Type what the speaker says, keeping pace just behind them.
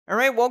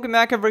Alright, welcome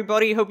back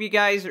everybody, hope you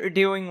guys are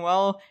doing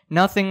well.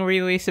 Nothing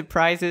really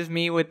surprises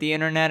me with the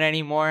internet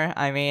anymore.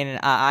 I mean,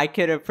 I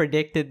could have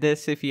predicted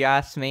this if you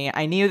asked me.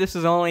 I knew this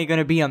was only going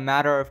to be a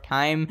matter of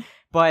time.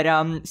 But,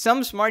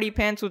 some smarty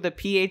pants with a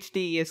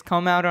PhD has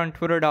come out on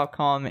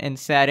Twitter.com and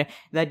said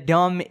that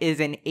dumb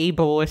is an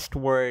ableist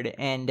word,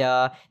 and,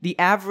 the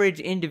average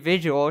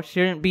individual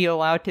shouldn't be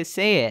allowed to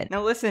say it.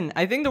 Now listen,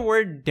 I think the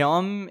word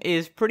dumb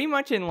is pretty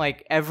much in,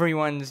 like,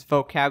 everyone's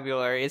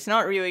vocabulary. It's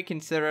not really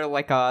considered,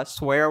 like, a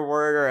swear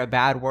word or a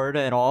bad word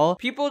at all.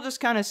 People just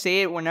kind of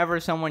say it whenever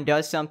someone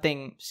does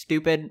something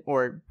stupid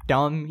or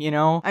dumb, you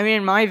know? I mean,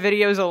 in my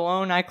videos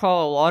alone, I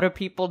call a lot of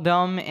people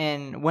dumb,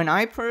 and when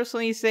I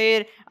personally say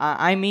it,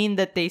 I mean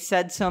that they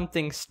said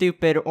something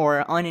stupid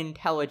or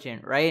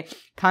unintelligent, right?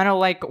 Kind of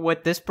like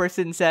what this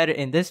person said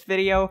in this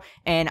video,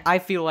 and I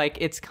feel like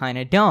it's kind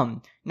of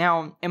dumb.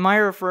 Now, am I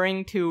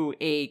referring to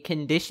a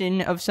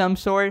condition of some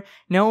sort?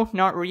 No,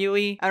 not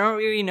really. I don't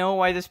really know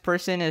why this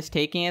person is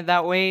taking it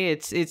that way.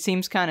 It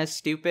seems kind of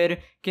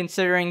stupid,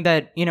 considering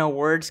that, you know,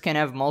 words can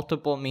have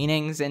multiple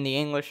meanings in the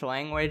English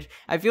language.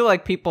 I feel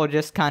like people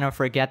just kind of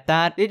forget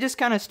that. They just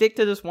kind of stick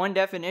to this one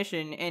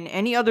definition, and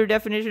any other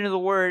definition of the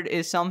word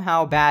is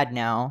somehow bad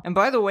now. And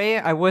by the way,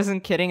 I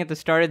wasn't kidding at the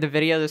start of the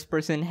video. This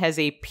person has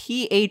a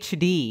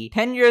PhD.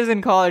 10 years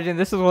in college, and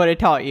this is what it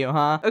taught you,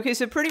 huh? Okay,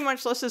 so pretty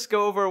much let's just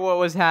go over what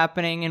was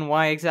happening and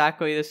why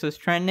exactly this was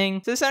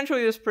trending. So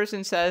essentially this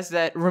person says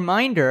that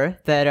reminder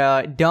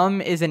that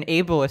dumb is an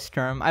ableist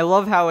term. I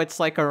love how it's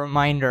like a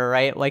reminder,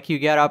 right? Like you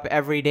get up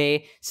every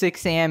day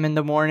 6 a.m. in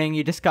the morning,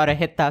 you just gotta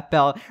hit that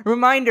bell.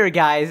 Reminder,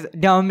 guys,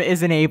 dumb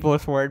is an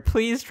ableist word.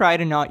 Please try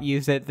to not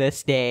use it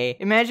this day.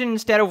 Imagine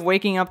instead of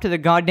waking up to the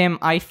goddamn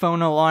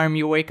iPhone alarm,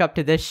 you wake up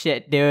to this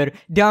shit, dude.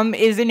 Dumb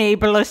is an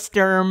ableist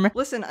term.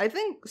 Listen, I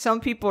think some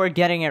people are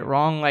getting it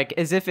wrong, like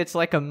as if it's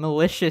like a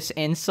malicious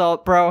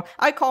insult, bro.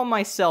 I call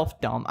myself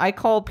dumb. I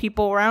call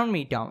people around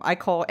me dumb. I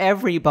call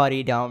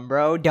everybody dumb,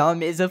 bro.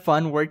 Dumb is a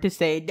fun word to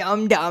say.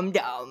 Dumb, dumb,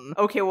 dumb.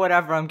 Okay,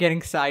 whatever, I'm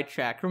getting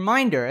sidetracked.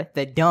 Reminder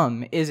that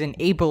dumb is an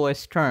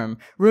ableist term.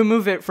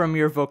 Remove it from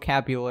your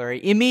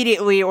vocabulary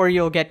immediately or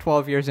you'll get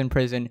 12 years in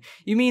prison.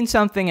 You mean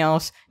something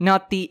else,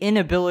 not the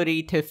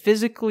inability to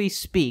physically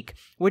speak,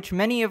 which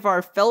many of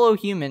our fellow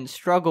humans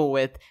struggle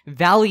with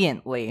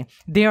valiantly.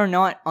 They are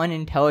not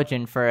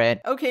unintelligent for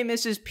it. Okay,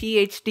 Mrs.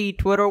 PhD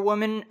Twitter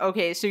woman.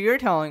 Okay, so you're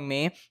telling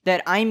me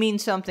that I mean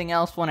something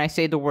else when I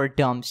say the word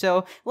dumb.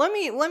 So let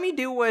me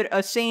do what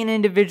a sane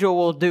individual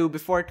will do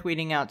before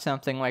tweeting out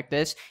something like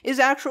this, is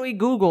actually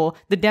Google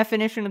the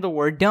definition of the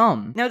word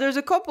dumb. Now there's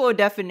a couple of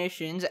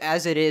definitions,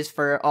 as it is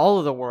for all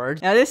of the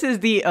words. Now this is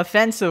the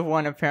offensive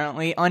one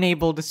apparently,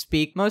 unable to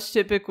speak, most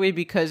typically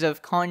because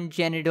of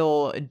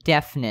congenital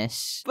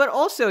deafness. But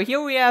also,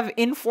 here we have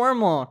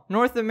informal,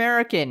 North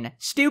American,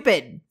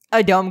 stupid.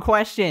 A dumb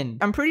question.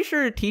 I'm pretty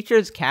sure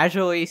teachers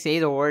casually say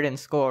the word in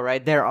school,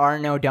 right? There are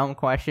no dumb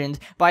questions.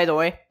 By the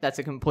way, that's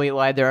a complete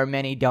lie. There are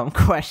many dumb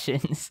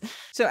questions.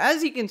 So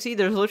as you can see,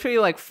 there's literally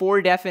like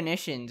 4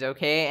 definitions,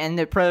 okay? And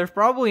there's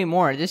probably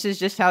more. This is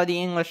just how the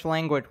English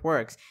language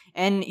works.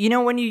 And, you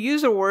know, when you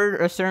use a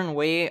word a certain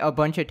way a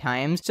bunch of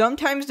times,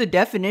 sometimes the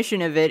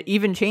definition of it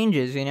even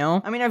changes, you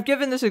know? I mean, I've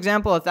given this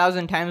example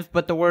 1,000 times,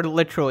 but the word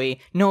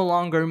literally no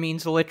longer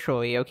means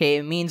literally, okay?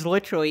 It means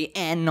literally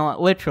and not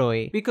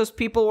literally. Because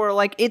people were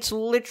like, it's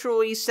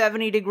literally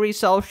 70 degrees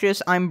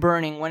Celsius, I'm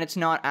burning, when it's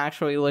not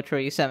actually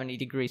literally 70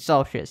 degrees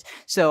Celsius.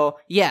 So,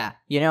 yeah,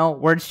 you know,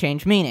 words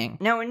change meaning.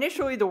 Now,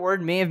 initially, the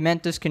word may have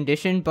meant this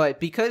condition,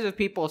 but because of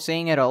people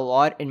saying it a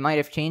lot, it might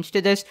have changed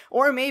to this,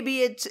 or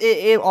maybe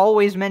it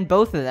always meant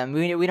both of them.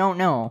 We don't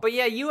know. But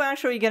yeah, you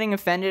actually getting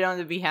offended on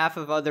the behalf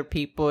of other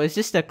people is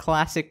just a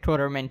classic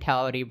Twitter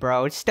mentality,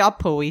 bro. Stop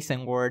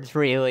policing words,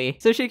 really.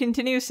 So she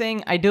continues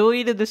saying, I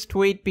deleted this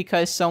tweet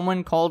because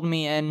someone called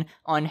me in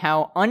on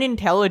how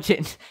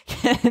unintelligent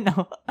can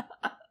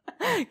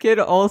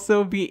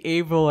also be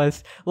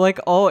ableist. Like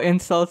all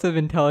insults of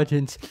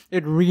intelligence,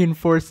 it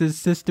reinforces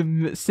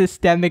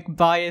systemic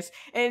bias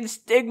and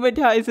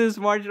stigmatizes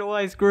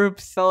marginalized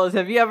groups. Fellas,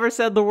 have you ever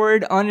said the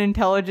word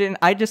unintelligent?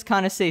 I just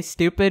kind of say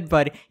stupid,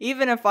 but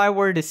even if I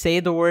were to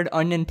say the word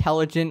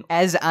unintelligent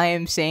as I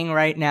am saying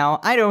right now,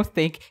 I don't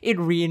think it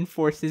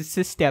reinforces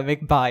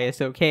systemic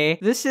bias, okay?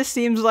 This just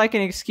seems like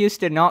an excuse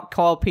to not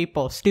call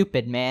people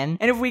stupid, man.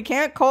 And if we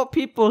can't call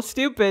people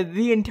stupid,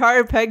 the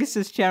entire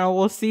Pegasus channel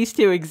will cease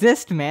to exist,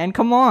 man.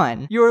 Come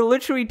on. You're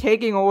literally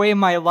taking away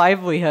my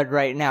livelihood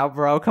right now,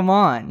 bro. Come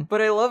on.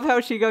 But I love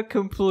how she got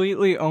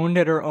completely owned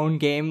at her own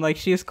game. Like,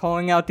 she's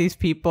calling out these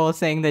people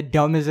saying that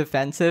dumb is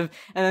offensive,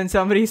 and then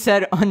somebody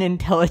said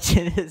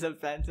unintelligent is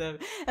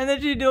offensive, and then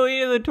she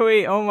deleted the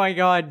tweet. Oh my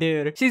god,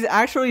 dude. She's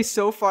actually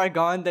so far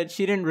gone that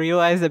she didn't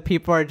realize that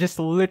people are just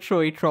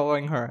literally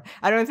trolling her.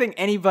 I don't think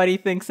anybody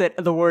thinks that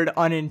the word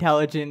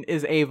unintelligent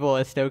is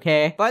ableist,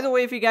 okay? By the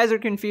way, if you guys are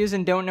confused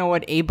and don't know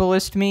what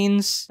ableist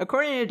means,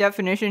 according to the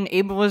definition,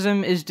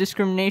 ableism is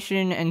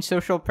discrimination and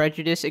social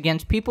prejudice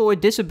against people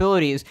with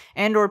disabilities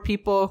and or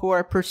people who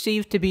are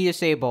perceived to be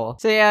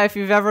disabled. So yeah, if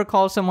you've ever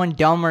called someone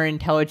dumb or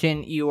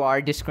intelligent, you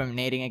are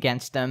discriminating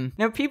against them.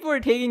 Now people are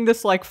taking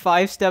this like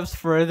 5 steps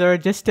further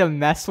just to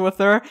mess with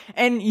her,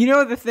 and you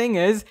know the thing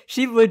is,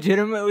 she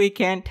legitimately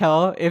can't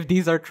tell if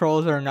these are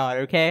trolls or not,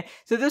 okay?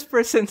 So this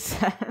person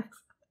says,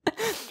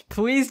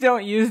 please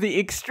don't use the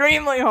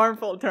extremely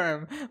harmful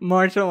term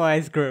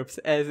marginalized groups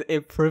as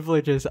it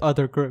privileges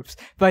other groups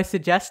by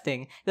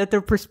suggesting that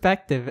their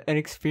perspective and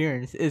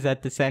experience is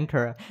at the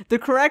center. The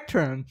correct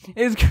term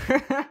is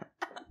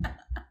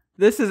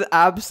This is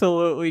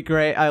absolutely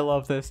great. I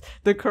love this.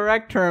 The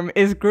correct term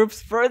is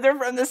groups further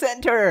from the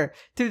center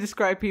to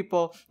describe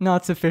people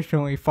not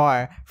sufficiently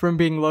far from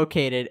being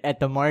located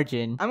at the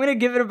margin. I'm gonna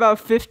give it about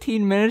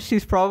 15 minutes.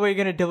 She's probably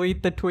gonna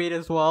delete the tweet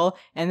as well,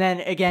 and then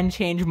again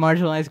change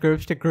marginalized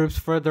groups to groups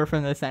further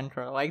from the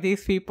center. Like,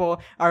 these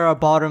people are a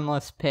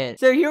bottomless pit.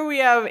 So here we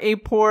have a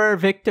poor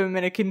victim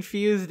and a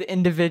confused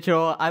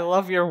individual. I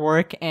love your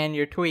work and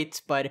your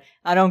tweets, but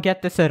I don't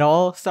get this at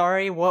all.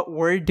 Sorry, what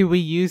word do we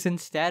use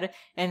instead?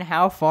 And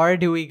how far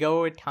do we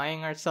go with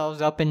tying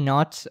ourselves up in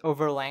knots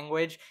over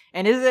language?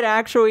 And is it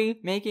actually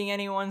making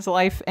anyone's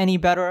life any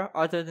better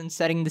other than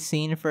setting the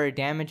scene for a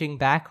damaging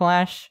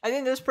backlash? I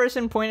think this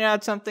person pointed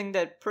out something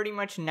that pretty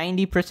much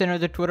 90%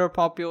 of the Twitter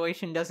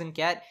population doesn't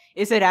get.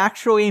 Is it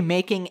actually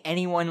making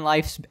anyone's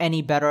life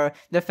any better,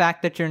 the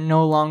fact that you're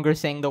no longer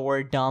saying the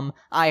word dumb?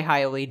 I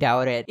highly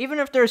doubt it. Even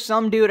if there's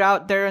some dude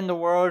out there in the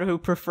world who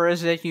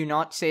prefers that you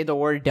not say the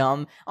word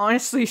dumb,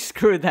 honestly,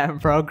 screw them,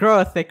 bro. Grow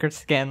a thicker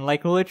skin.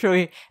 Like,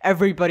 literally,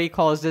 everybody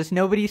calls this.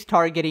 Nobody's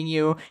targeting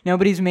you.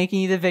 Nobody's making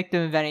you the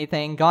victim of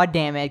anything. God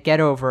damn it, get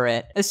over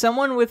it. As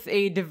someone with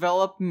a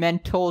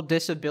developmental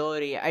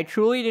disability, I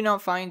truly do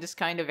not find this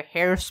kind of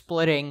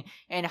hair-splitting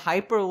and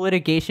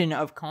hyper-litigation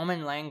of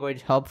common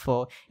language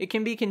helpful. It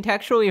can be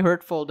contextually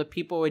hurtful to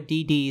people with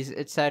DDs,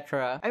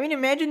 etc. I mean,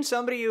 imagine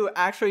somebody who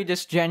actually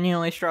just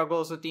genuinely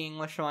struggles with the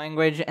English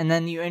language, and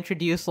then you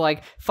introduce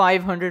like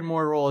 500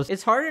 more rules.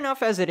 It's hard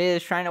enough as it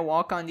is trying to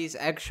walk on these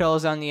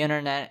eggshells on the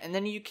internet, and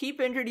then you keep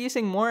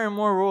introducing more and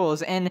more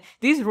rules, and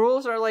these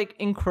rules are like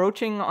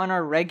encroaching on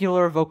our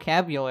regular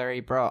vocabulary,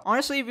 bro.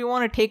 Honestly, if you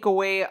want to take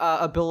away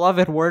a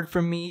beloved word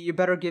from me, you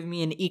better give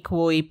me an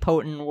equally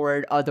potent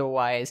word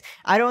otherwise.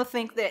 I don't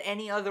think that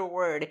any other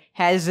word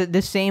has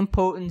the same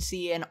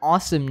potency and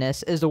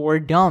awesomeness as the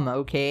word dumb,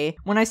 okay?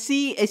 When I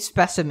see a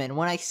specimen,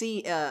 when I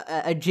see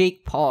a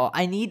Jake Paul,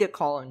 I need to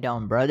call him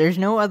dumb, bro. There's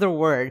no other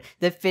word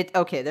that fit.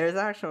 Okay, there's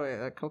actually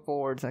a couple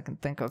words I can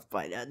think of,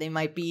 but they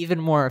might be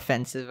even more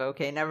offensive,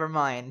 okay? Never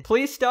mind.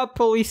 Please stop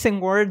policing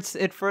words.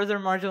 It further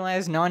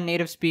marginalizes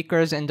non-native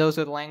speakers and those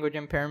with language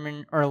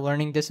impairment or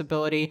learning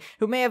disability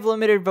who may have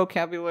limited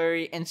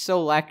vocabulary and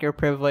so lack your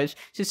privilege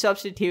to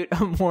substitute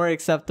a more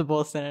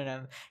acceptable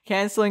synonym.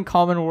 Canceling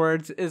common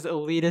words is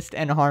elitist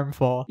and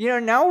harmful. You know,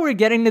 now we're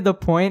getting to the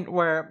point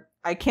where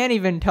I can't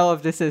even tell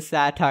if this is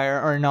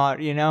satire or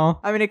not, you know?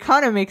 I mean, it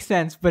kind of makes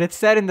sense, but it's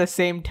said in the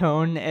same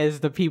tone as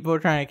the people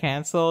trying to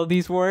cancel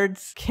these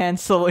words.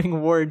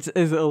 Canceling words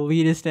is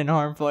elitist and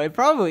harmful. It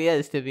probably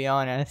is, to be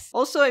honest.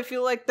 Also, I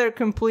feel like they're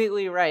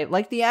completely right.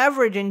 Like, the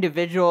average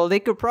individual, they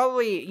could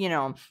probably, you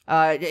know,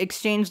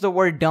 exchange the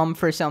word dumb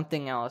for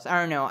something else. I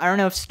don't know. I don't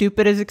know if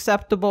stupid is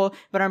acceptable,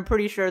 but I'm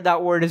pretty sure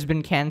that word has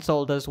been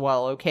canceled as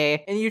well,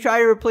 okay? And you try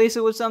to replace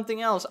it with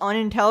something else.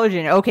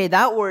 Unintelligent. Okay,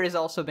 that word has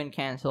also been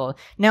canceled.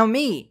 Now,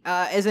 me,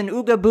 as an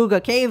ooga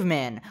booga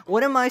caveman,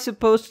 what am I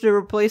supposed to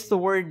replace the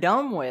word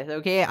dumb with,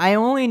 okay? I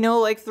only know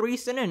like 3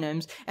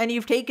 synonyms, and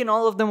you've taken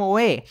all of them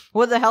away.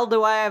 What the hell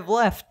do I have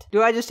left?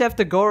 Do I just have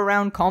to go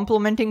around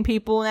complimenting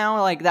people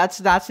now? Like,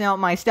 that's not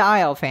my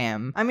style,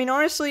 fam. I mean,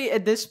 honestly,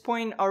 at this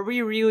point, are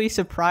we really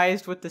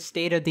surprised with the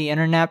state of the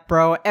internet,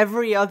 bro?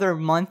 Every other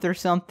month or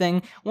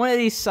something, one of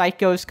these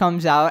psychos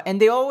comes out,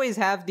 and they always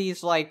have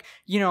these, like,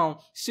 you know,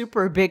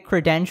 super big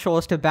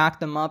credentials to back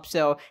them up,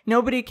 so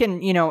nobody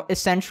can, you know,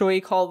 essentially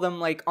call them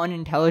like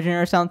unintelligent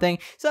or something.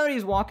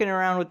 Somebody's walking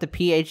around with the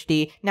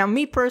PhD. Now,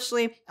 me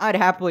personally, I'd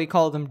happily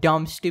call them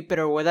dumb, stupid,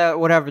 or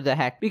whatever the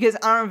heck, because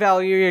I don't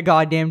value your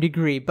goddamn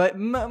degree. But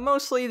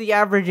mostly the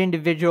average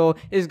individual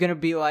is gonna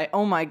be like,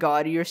 oh my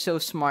god, you're so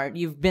smart.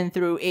 You've been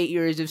through 8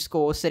 years of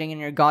school sitting in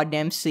your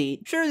goddamn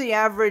seat. Sure, the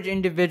average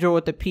individual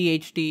with a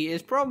PhD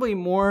is probably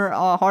more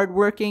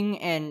hardworking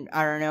and,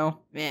 I don't know,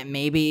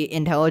 maybe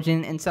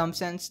intelligent in some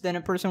sense than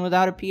a person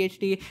without a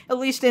PhD, at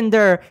least in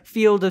their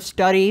field of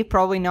study.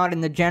 Probably not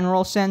in the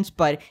general sense,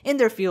 but in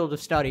their field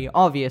of study,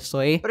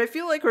 obviously. But I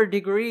feel like her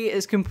degree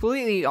is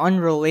completely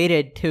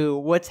unrelated to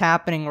what's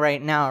happening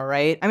right now,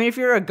 right? I mean, if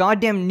you're a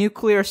goddamn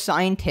nuclear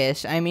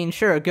scientist, I mean,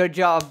 sure, good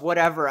job,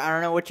 whatever. I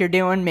don't know what you're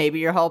doing, maybe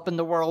you're helping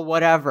the world,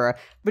 whatever.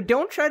 But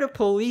don't try to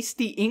police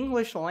the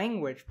English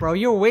language, bro.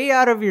 You're way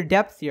out of your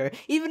depth here.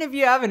 Even if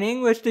you have an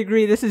English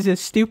degree, this is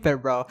just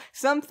stupid, bro.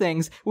 Some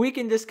things we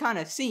can just kind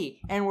of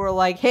see, and we're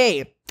like,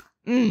 hey,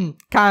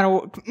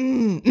 Now,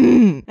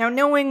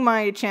 knowing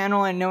my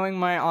channel and knowing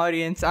my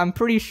audience, I'm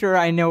pretty sure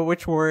I know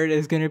which word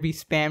is gonna be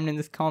spammed in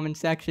this comment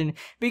section,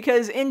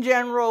 because in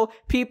general,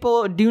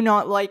 people do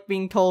not like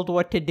being told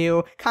what to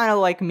do, kinda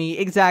like me,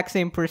 exact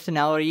same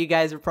personality. You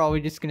guys are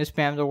probably just gonna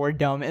spam the word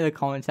dumb in the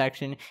comment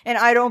section, and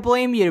I don't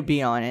blame you, to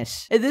be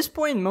honest. At this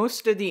point,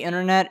 most of the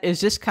internet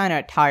is just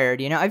kinda tired,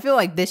 you know? I feel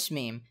like this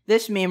meme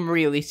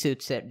really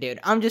suits it, dude.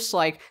 I'm just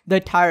like the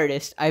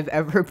tiredest I've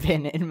ever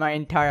been in my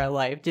entire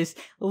life. Just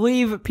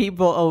leave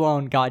people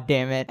alone,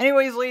 goddammit.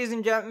 Anyways, ladies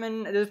and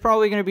gentlemen, this is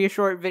probably going to be a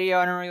short video.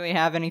 I don't really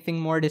have anything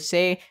more to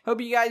say.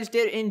 Hope you guys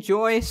did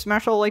enjoy.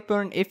 Smash the like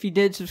button if you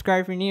did.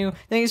 Subscribe if you're new.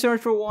 Thank you so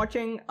much for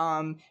watching.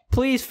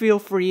 Please feel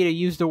free to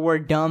use the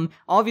word dumb.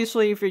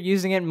 Obviously, if you're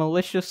using it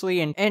maliciously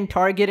and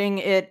targeting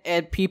it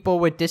at people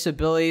with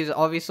disabilities,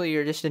 obviously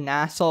you're just an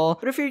asshole.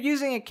 But if you're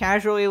using it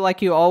casually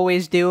like you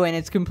always do and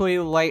it's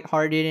completely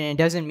lighthearted and it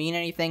doesn't mean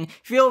anything,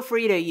 feel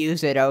free to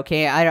use it,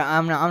 okay?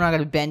 I'm not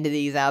gonna bend to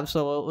these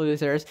absolute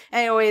losers.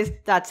 Anyways,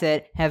 that's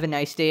it. Have a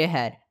nice day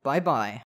ahead. Bye-bye.